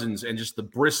cousins, and just the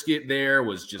brisket there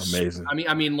was just amazing.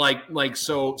 I mean,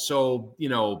 so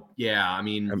yeah. I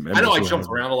mean, I know I jumped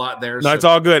around a lot there. No, it's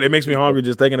all good. It makes me hungry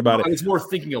just thinking about it. It's more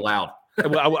thinking aloud.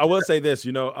 I will say this.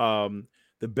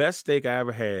 The best steak I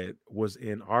ever had was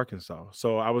in Arkansas.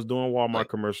 So I was doing Walmart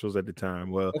commercials at the time.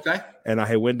 Well, and I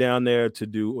had went down there to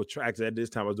do at this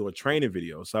time I was doing training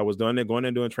videos. So I was going there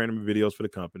doing training videos for the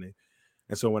company.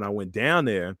 And so when I went down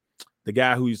there, the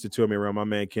guy who used to tour me around, my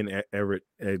man Ken Everett,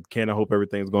 Ken, I hope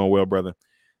everything's going well, brother.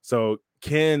 So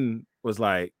Ken was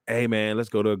like, "Hey man, let's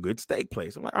go to a good steak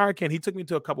place." I'm like, "All right, Ken." He took me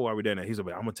to a couple while we were there. He's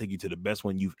like, "I'm gonna take you to the best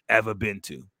one you've ever been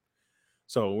to."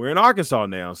 So we're in Arkansas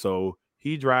now. So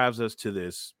he drives us to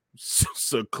this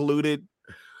secluded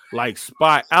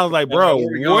spot. I was like, "Bro,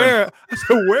 where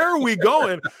are we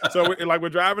going?" So we're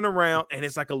driving around, and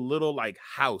it's like a little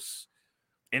house,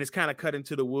 and it's kind of cut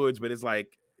into the woods, but it's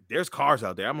like there's cars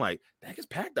out there. I'm like, "Dang, it's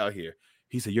packed out here."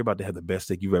 He said, "You're about to have the best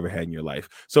steak you've ever had in your life."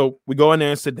 So we go in there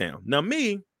and sit down. Now,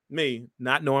 me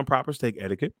not knowing proper steak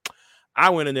etiquette, I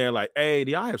went in there like, hey,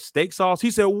 do y'all have steak sauce?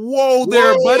 He said, whoa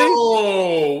there, buddy.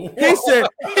 Whoa. He said,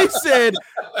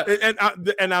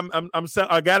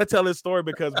 I gotta tell this story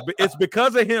because it's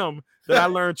because of him that I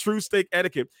learned true steak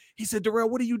etiquette. He said, Darrell,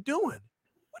 what are you doing?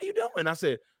 What are you doing? I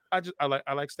said, I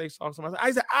like steak sauce.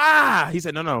 I said, He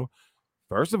said, no.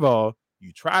 First of all,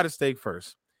 you try the steak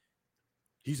first.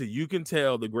 He said, you can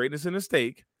tell the greatness in the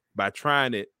steak by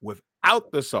trying it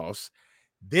without the sauce.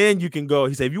 Then you can go.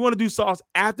 He said, if you want to do sauce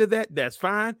after that, that's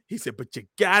fine. He said, but you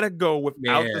gotta go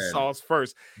without the sauce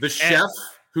first. The chef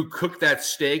who cooked that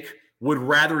steak would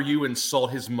rather you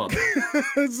insult his mother.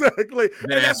 Exactly.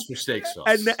 Than ask for steak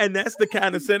sauce. And that's the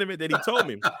kind of sentiment that he told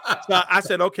me. So I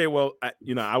said, okay, well,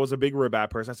 I was a big ribeye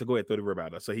person. I said, go ahead, throw the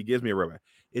ribeye out. So he gives me a ribeye.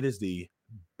 It is the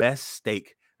best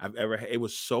steak I've ever had. It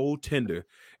was so tender.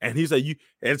 And he's like,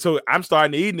 so I'm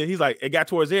starting to eat it. He's like, it got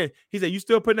towards the end. He said, you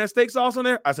still putting that steak sauce on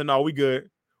there? I said, no, we good.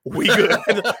 We good.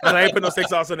 And I ain't putting no steak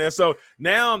sauce on there. So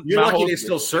now you're lucky they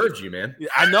still served you, man.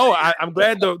 I know. I'm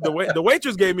glad the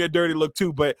waitress gave me a dirty look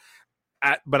too, but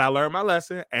I learned my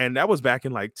lesson, and that was back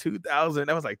in like 2000.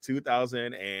 That was like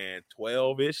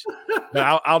 2012-ish.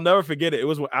 But I'll never forget it. It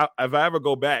was if I ever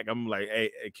go back, I'm like,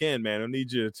 hey, Ken, man, I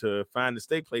need you to find the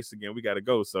steak place again. We got to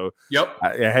go. So yep,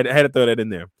 I had to throw that in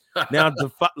there. Now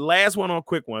the last one on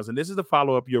quick ones, and this is the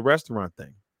follow up your restaurant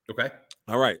thing. Okay.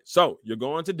 All right. So you're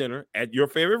going to dinner at your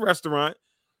favorite restaurant.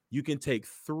 You can take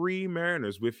 3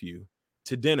 Mariners with you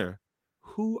to dinner.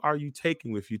 Who are you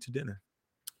taking with you to dinner?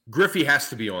 Griffey has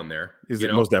to be on there.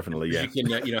 Most definitely, yeah. You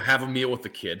can, have a meal with the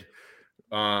kid.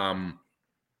 I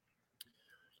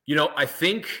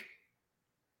think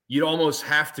you'd almost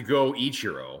have to go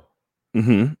Ichiro.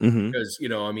 Because,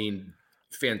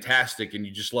 fantastic, and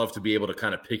you just love to be able to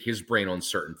kind of pick his brain on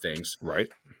certain things. Right.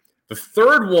 The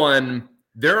third one,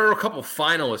 there are a couple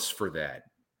finalists for that.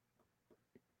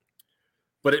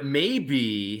 But it may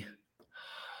be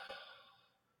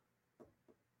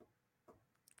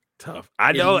tough.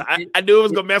 I know. I knew it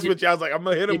was gonna mess with you. I was like, I'm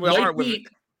gonna hit him with hard with it.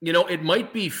 It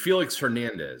might be Felix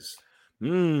Hernandez.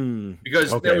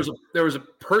 Because okay. there was a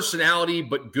personality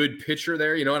but good pitcher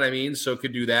there. You know what I mean? So it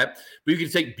could do that. But you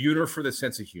could take Buhner for the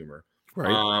sense of humor.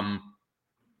 Right.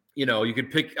 You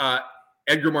could pick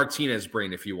Edgar Martinez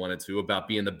brain if you wanted to about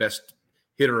being the best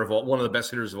hitter one of the best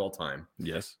hitters of all time.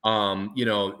 Yes.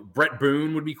 Brett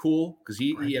Boone would be cool because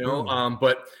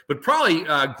but probably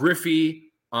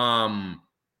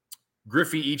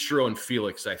Griffey, Ichiro, and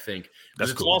Felix, I think.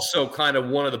 Because it's also kind of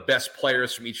one of the best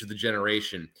players from each of the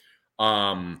generation.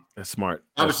 That's smart.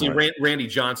 Obviously, Randy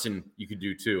Johnson you could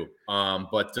do too. I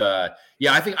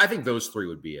think those 3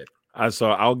 would be it.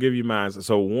 So I'll give you mine.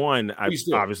 So one,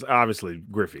 obviously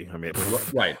Griffey. I mean,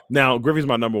 right now Griffey's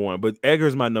my number 1, but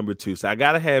Edgar's my number 2. So I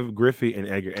gotta have Griffey and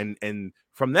Edgar. And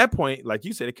from that point, like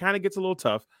you said, it kind of gets a little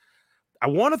tough. I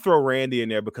want to throw Randy in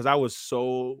there because I was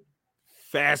so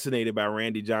fascinated by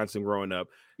Randy Johnson growing up.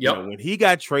 Yep. When he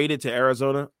got traded to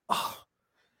Arizona,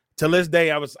 to this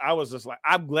day, I was just like,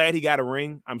 I'm glad he got a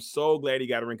ring. I'm so glad he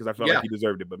got a ring because I felt like he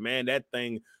deserved it. But man, that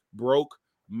thing broke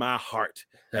my heart.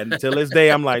 And until this day,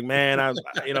 I'm like, man,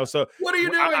 so what are you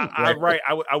doing?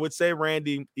 I would say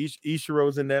Randy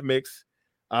Ishiro's in that mix.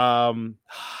 And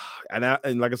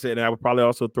like I said, and I would probably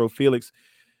also throw Felix.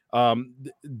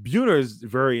 Buhner is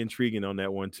very intriguing on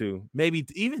that one too. Maybe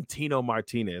even Tino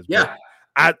Martinez. Yeah.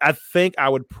 I think I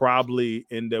would probably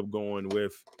end up going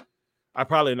with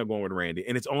Randy.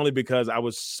 And it's only because I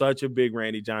was such a big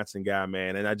Randy Johnson guy,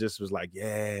 man. And I just was like,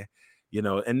 yeah,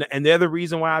 and they're the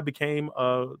reason why I became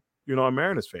a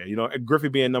Mariners fan, Griffey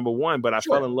being number 1, but I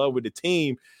fell in love with the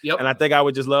team. Yep. And I think I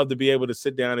would just love to be able to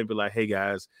sit down and be like, hey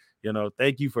guys,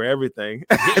 thank you for everything.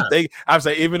 Yeah. I'd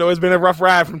say, even though it's been a rough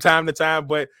ride from time to time,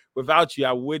 but without you,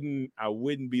 I wouldn't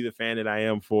be the fan that I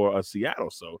am for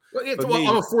Seattle. So I'm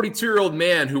a 42-year-old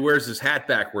man who wears his hat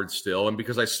backwards still. And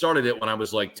because I started it when I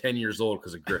was like 10 years old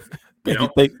because of Griffey.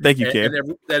 Thank you, Ken.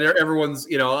 And everyone's,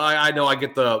 I know I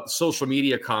get the social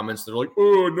media comments. They're like,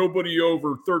 oh, nobody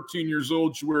over 13 years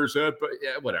old should wear his hat, but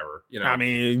yeah, whatever. I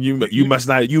mean, you must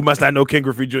not know Ken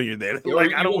Griffey Jr. Then.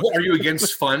 Are you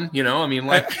against fun? I mean,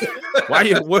 like,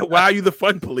 why are you the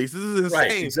fun police? This is insane.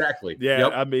 Right, exactly. Yeah,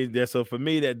 yep. I mean, so for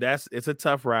me, it's a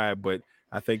tough ride, but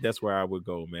I think that's where I would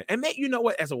go, man. And you know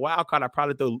what? As a wild card, I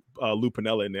probably throw Lou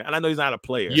Piniella in there. And I know he's not a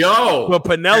player. But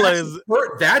Piniella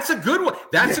that's a good one.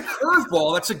 That's a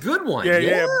curveball. That's a good one.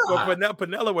 Yeah. But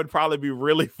Piniella would probably be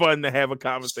really fun to have a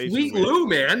conversation Sweet with. Lou,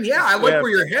 man. Yeah, I like where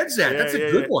your head's at. That's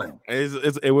a good one.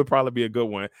 It would probably be a good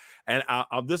one. And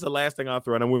this is the last thing I'll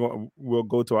throw, and then we'll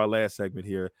go to our last segment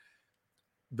here.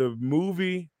 The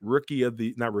movie not Rookie of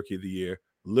the Year,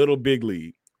 Little Big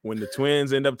League. when the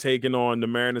Twins end up taking on the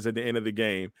Mariners at the end of the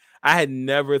game. I had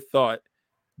never thought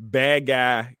bad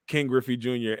guy Ken Griffey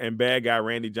Jr. and bad guy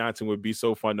Randy Johnson would be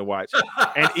so fun to watch.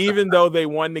 And even though they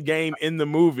won the game in the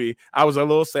movie, I was a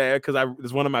little sad because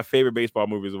it's one of my favorite baseball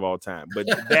movies of all time. But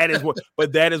that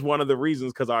is one of the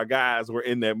reasons, because our guys were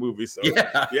in that movie. So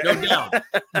yeah.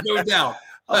 No doubt.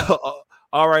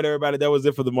 All right, everybody. That was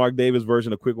it for the Marc Davis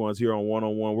version of Quick Ones here on One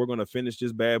on One. We're going to finish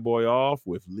this bad boy off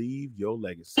with Leave Your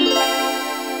Legacy.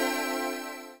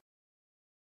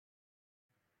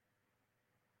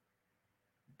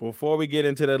 Before we get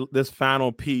into this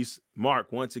final piece,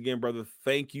 Marc, once again, brother,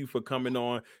 thank you for coming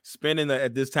on, spending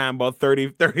at this time about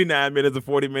 39 minutes or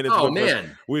 40 minutes. Oh, man.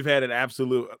 Us. We've had an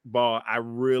absolute ball. I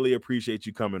really appreciate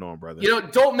you coming on, brother.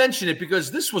 Don't mention it, because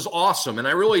this was awesome. And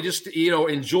I really just,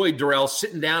 enjoyed Darrell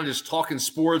sitting down, just talking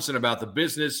sports and about the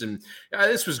business. And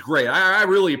this was great. I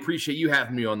really appreciate you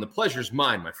having me on. The pleasure's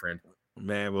mine, my friend.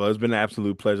 Man, well, it's been an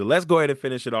absolute pleasure. Let's go ahead and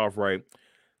finish it off right.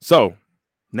 So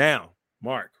now,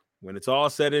 Marc, when it's all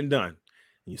said and done,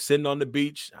 you're sitting on the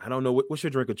beach. I don't know. What's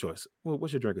your drink of choice?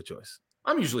 What's your drink of choice?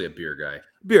 I'm usually a beer guy.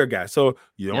 Beer guy. So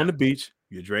you're on the beach.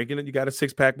 You're drinking it. You got a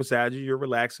 6-pack beside you. You're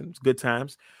relaxing. It's good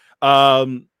times.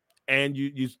 And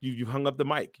you hung up the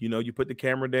mic. You put the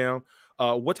camera down.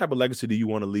 What type of legacy do you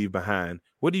want to leave behind?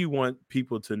 What do you want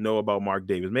people to know about Marc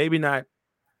Davis? Maybe not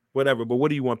whatever, but what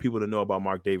do you want people to know about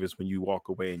Marc Davis when you walk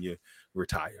away and you're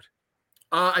retired?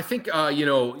 I think,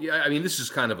 this is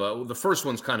kind of the first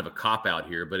one's kind of a cop out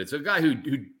here, but it's a guy who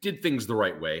did things the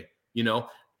right way,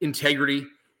 integrity.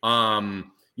 I've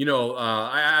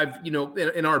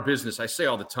in our business, I say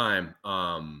all the time,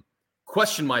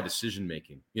 question my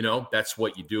decision-making, that's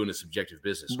what you do in a subjective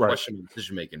business, right. Question my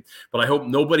decision-making. But I hope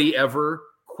nobody ever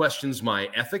questions my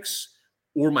ethics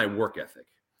or my work ethic.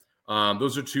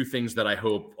 Those are two things that I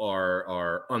hope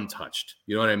are untouched.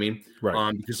 You know what I mean?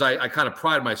 Right. Because I kind of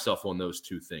pride myself on those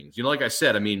two things. Like I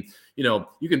said, you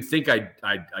can think I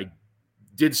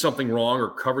did something wrong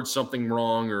or covered something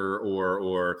wrong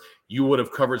or you would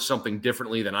have covered something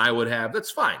differently than I would have.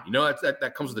 That's fine.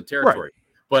 That comes with the territory. Right.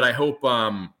 But I hope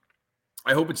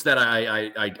it's that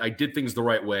I did things the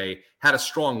right way, had a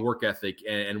strong work ethic,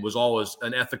 and was always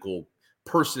an ethical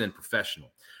person and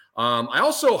professional. I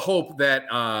also hope that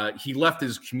he left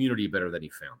his community better than he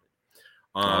found it.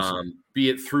 Awesome. Be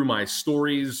it through my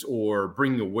stories or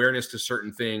bringing awareness to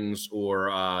certain things or,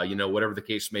 whatever the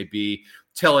case may be,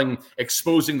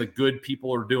 exposing the good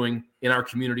people are doing in our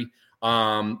community.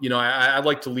 I'd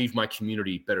like to leave my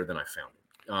community better than I found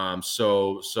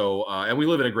it. And we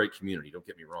live in a great community, don't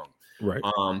get me wrong. Right.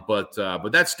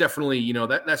 But that's definitely,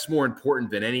 that's more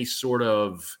important than any sort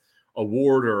of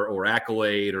award or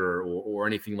accolade or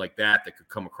anything like that could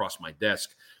come across my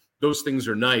desk. Those things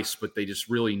are nice, but they just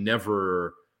really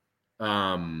never,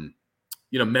 meant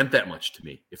that much to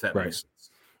me, if that right. makes sense.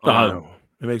 No,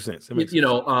 it makes sense.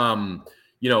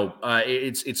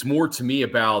 It's more to me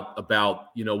about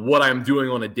what I'm doing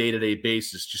on a day-to-day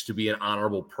basis, just to be an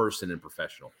honorable person and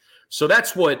professional. So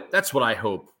that's what I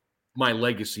hope my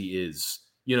legacy is.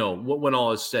 When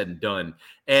all is said and done,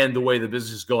 and the way the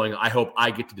business is going, I hope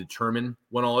I get to determine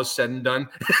when all is said and done.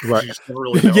 Right.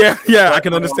 Really yeah, but, I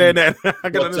can understand that.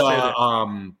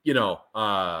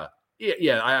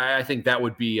 I think that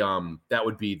would be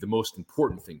the most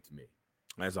important thing to me.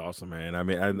 That's awesome, man. I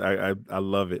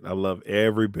love it. I love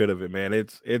every bit of it, man.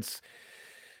 It's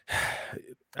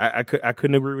I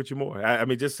couldn't agree with you more.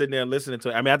 Just sitting there and listening to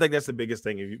it. I think that's the biggest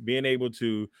thing. Being able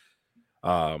to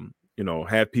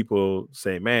have people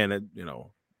say, man,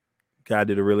 God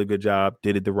did a really good job,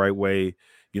 did it the right way,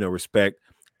 respect.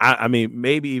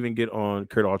 Maybe even get on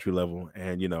Kurt Autry level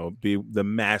and, be the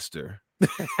master.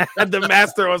 The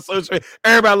master on social.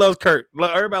 Everybody loves Kurt.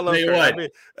 Everybody loves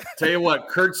Kurt. Tell you what,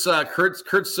 Kurt's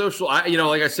social.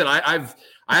 Like I said,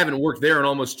 I haven't worked there in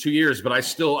almost 2 years, but I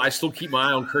still keep my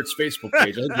eye on Kurt's Facebook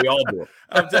page. I think we all do.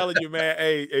 I'm telling you, man.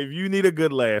 Hey, if you need a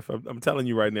good laugh, I'm telling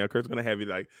you right now, Kurt's gonna have you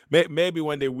like. Maybe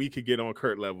one day we could get on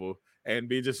Kurt level and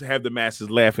just have the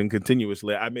masses laughing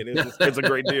continuously. It's a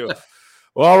great deal.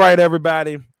 Well, all right,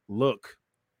 everybody. Look,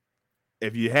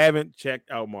 if you haven't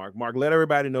checked out Marc, let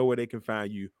everybody know where they can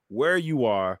find you, where you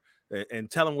are, and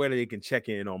tell them where they can check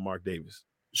in on Marc Davis.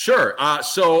 Sure.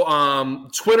 So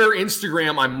Twitter,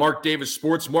 Instagram, I'm Marc Davis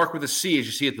Sports, Marc with a C, as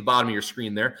you see at the bottom of your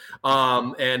screen there.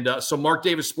 So Marc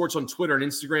Davis Sports on Twitter and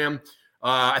Instagram.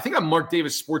 I think I'm Marc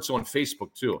Davis Sports on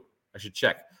Facebook too. I should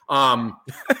check. I'm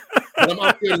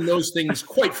updating those things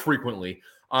quite frequently.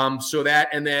 So that,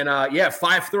 and then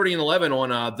 5:30 and 11 on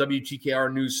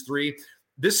WTKR News 3.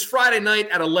 This Friday night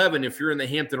at 11, if you're in the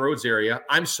Hampton Roads area,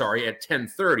 I'm sorry, at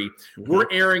 10:30, we're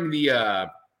airing the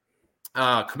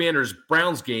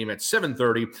Commanders-Browns game at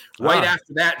 7:30. Right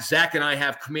after that, Zach and I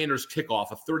have Commanders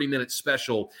kickoff, a 30-minute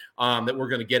special that we're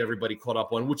going to get everybody caught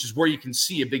up on, which is where you can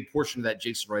see a big portion of that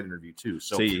Jason Wright interview too.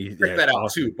 So check that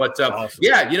out too. But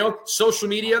yeah, social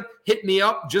media, hit me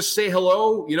up, just say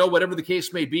hello, whatever the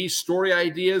case may be, story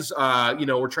ideas.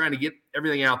 We're trying to get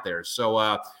everything out there.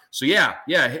 So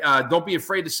don't be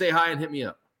afraid to say hi and hit me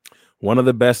up. One of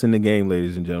the best in the game,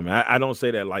 ladies and gentlemen. I don't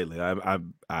say that lightly.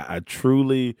 I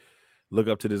truly look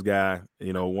up to this guy,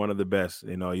 one of the best.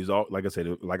 He's all, like I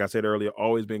said earlier,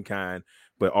 always been kind,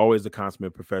 but always a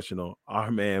consummate professional.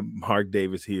 Our man Marc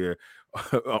Davis here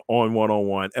on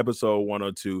 101, episode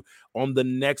 102. On the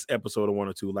next episode of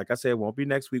 102, like I said, won't be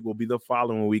next week, will be the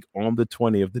following week on the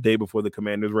 20th, the day before the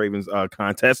Commanders-Ravens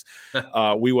contest.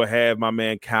 We will have my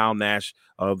man Kyle Nash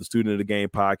of the Student of the Game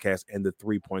podcast and the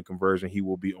 3-point conversion. He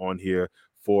will be on here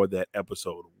for that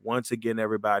episode. Once again,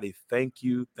 everybody, thank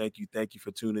you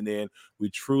for tuning in. We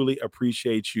truly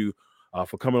appreciate you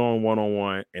for coming on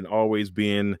 101 and always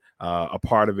being a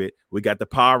part of it. We got the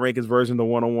Power Rankings version of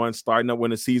 101 starting up when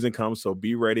the season comes, so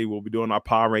be ready. We'll be doing our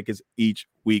Power Rankings each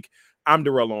week. I'm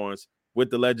Darrell Owens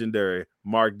with the legendary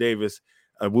Marc Davis.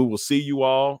 We will see you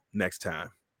all next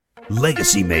time.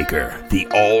 Legacy Maker, the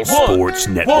All Sports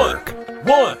Network.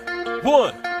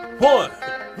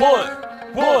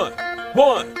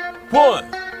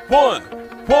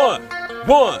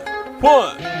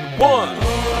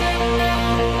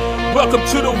 Welcome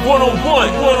to the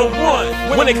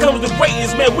 101. When it comes to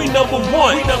ratings, man, we number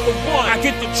one. I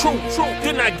get the truth,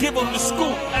 then I give them the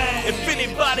scoop. If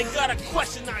anybody got a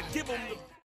question, I give them